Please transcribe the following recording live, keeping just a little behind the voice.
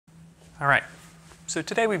All right, so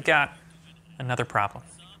today we've got another problem.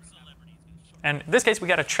 And in this case, we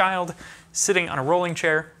got a child sitting on a rolling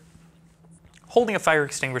chair, holding a fire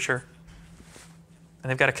extinguisher,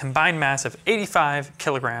 and they've got a combined mass of 85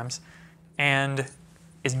 kilograms and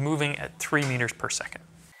is moving at 3 meters per second.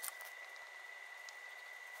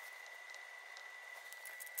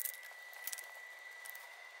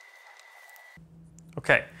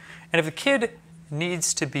 Okay, and if the kid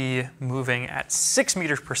needs to be moving at 6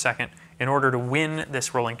 meters per second in order to win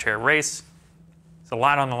this rolling chair race, there's a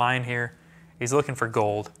lot on the line here, he's looking for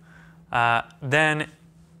gold, then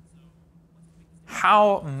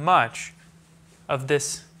how much of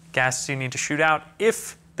this gas do you need to shoot out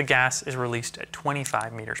if the gas is released at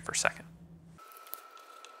 25 meters per second?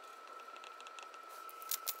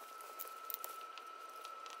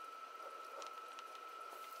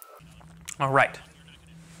 All right,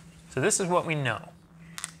 so this is what we know.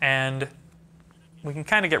 And we can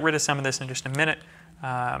kind of get rid of some of this in just a minute,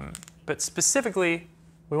 but specifically,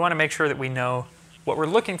 we want to make sure that we know what we're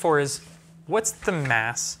looking for is what's the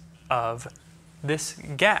mass of this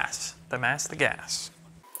gas, the mass of the gas.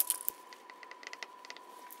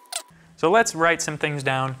 So let's write some things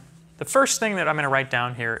down. The first thing that I'm going to write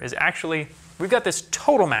down here is actually, we've got this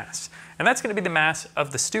total mass, and that's going to be the mass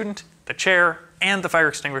of the student, the chair, and the fire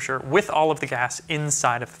extinguisher with all of the gas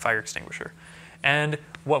inside of the fire extinguisher. And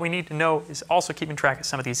what we need to know is also keeping track of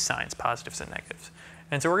some of these signs, positives and negatives.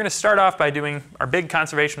 And so we're going to start off by doing our big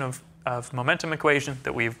conservation of momentum equation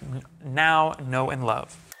that we now know and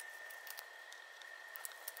love.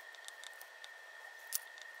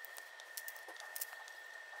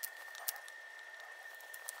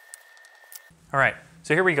 All right,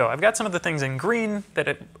 so here we go. I've got some of the things in green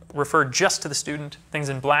that refer just to the student, things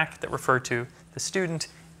in black that refer to the student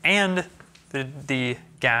and the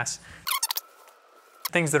gas.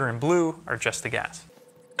 Things that are in blue are just the gas.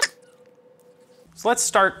 So let's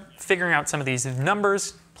start figuring out some of these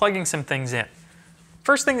numbers, plugging some things in.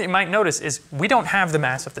 First thing that you might notice is we don't have the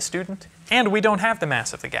mass of the student and we don't have the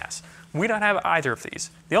mass of the gas. We don't have either of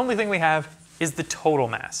these. The only thing we have is the total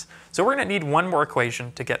mass. So we're going to need one more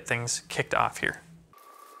equation to get things kicked off here.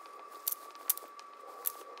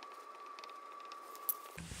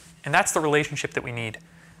 And that's the relationship that we need.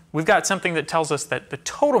 We've got something that tells us that the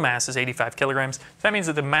total mass is 85 kilograms. So that means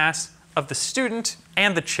that the mass of the student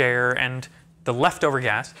and the chair and the leftover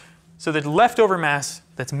gas, so the leftover mass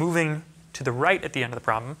that's moving to the right at the end of the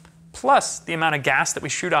problem, plus the amount of gas that we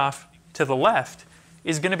shoot off to the left,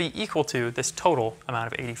 is going to be equal to this total amount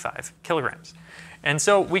of 85 kilograms. And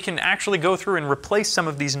so we can actually go through and replace some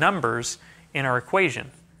of these numbers in our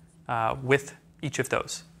equation with each of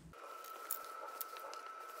those.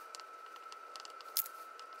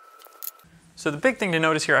 So the big thing to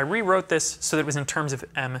notice here, I rewrote this so that it was in terms of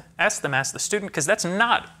ms, the mass of the student, because that's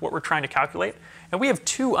not what we're trying to calculate. And we have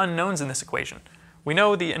two unknowns in this equation. We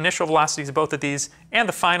know the initial velocities of both of these and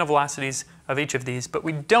the final velocities of each of these, but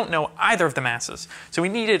we don't know either of the masses. So we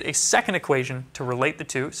needed a second equation to relate the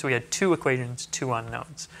two, so we had two equations, two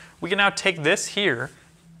unknowns. We can now take this here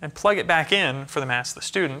and plug it back in for the mass of the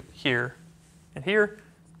student here and here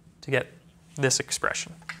to get this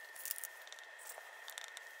expression.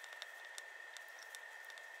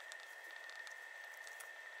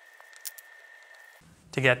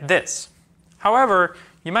 To get this. However,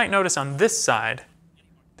 you might notice on this side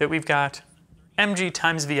that we've got mg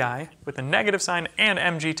times vi with a negative sign and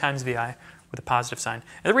mg times vi with a positive sign.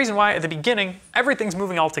 And the reason why, at the beginning, everything's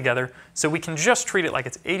moving all together, so we can just treat it like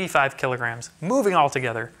it's 85 kilograms moving all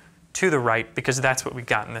together to the right, because that's what we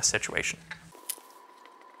got in this situation.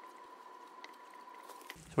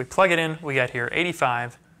 So we plug it in, we get here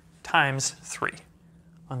 85 times 3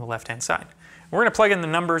 on the left-hand side. We're going to plug in the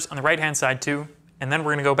numbers on the right-hand side too, and then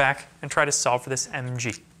we're going to go back and try to solve for this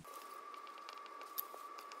mg.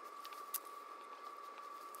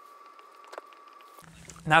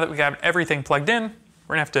 Now that we got everything plugged in,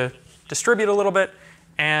 we're going to have to distribute a little bit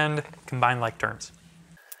and combine like terms.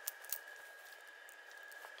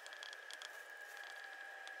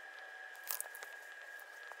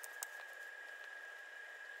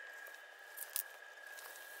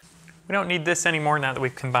 We don't need this anymore now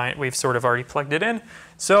that we've sort of already plugged it in.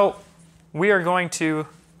 So we are going to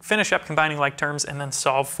finish up combining like terms and then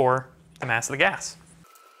solve for the mass of the gas.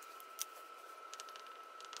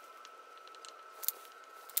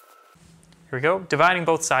 Here we go, dividing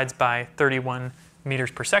both sides by 31 meters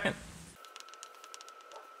per second.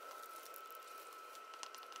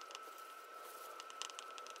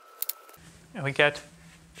 And we get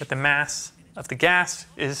that the mass of the gas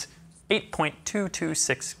is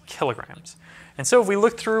 8.226 kilograms. And so if we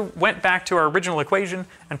looked through, went back to our original equation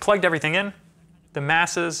and plugged everything in, the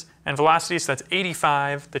masses and velocities, so that's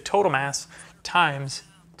 85, the total mass, times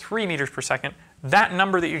 3 meters per second. That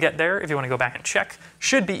number that you get there, if you want to go back and check,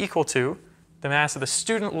 should be equal to the mass of the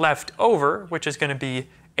student left over, which is going to be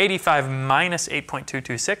 85 minus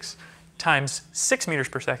 8.226 times 6 meters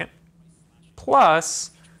per second,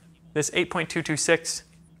 plus this 8.226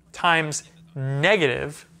 times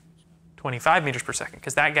negative 25 meters per second,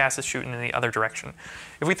 because that gas is shooting in the other direction.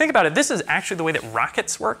 If we think about it, this is actually the way that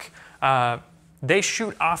rockets work. They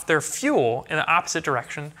shoot off their fuel in the opposite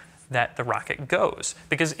direction that the rocket goes,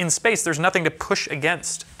 because in space there's nothing to push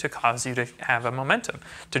against to cause you to have a momentum,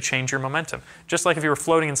 to change your momentum. Just like if you were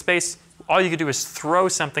floating in space, all you could do is throw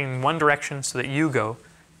something in one direction so that you go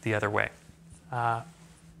the other way.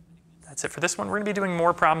 That's it for this one. We're going to be doing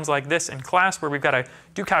more problems like this in class, where we've got to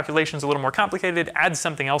do calculations a little more complicated, add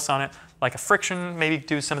something else on it, like a friction, maybe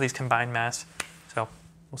do some of these combined mass. So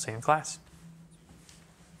we'll see you in class.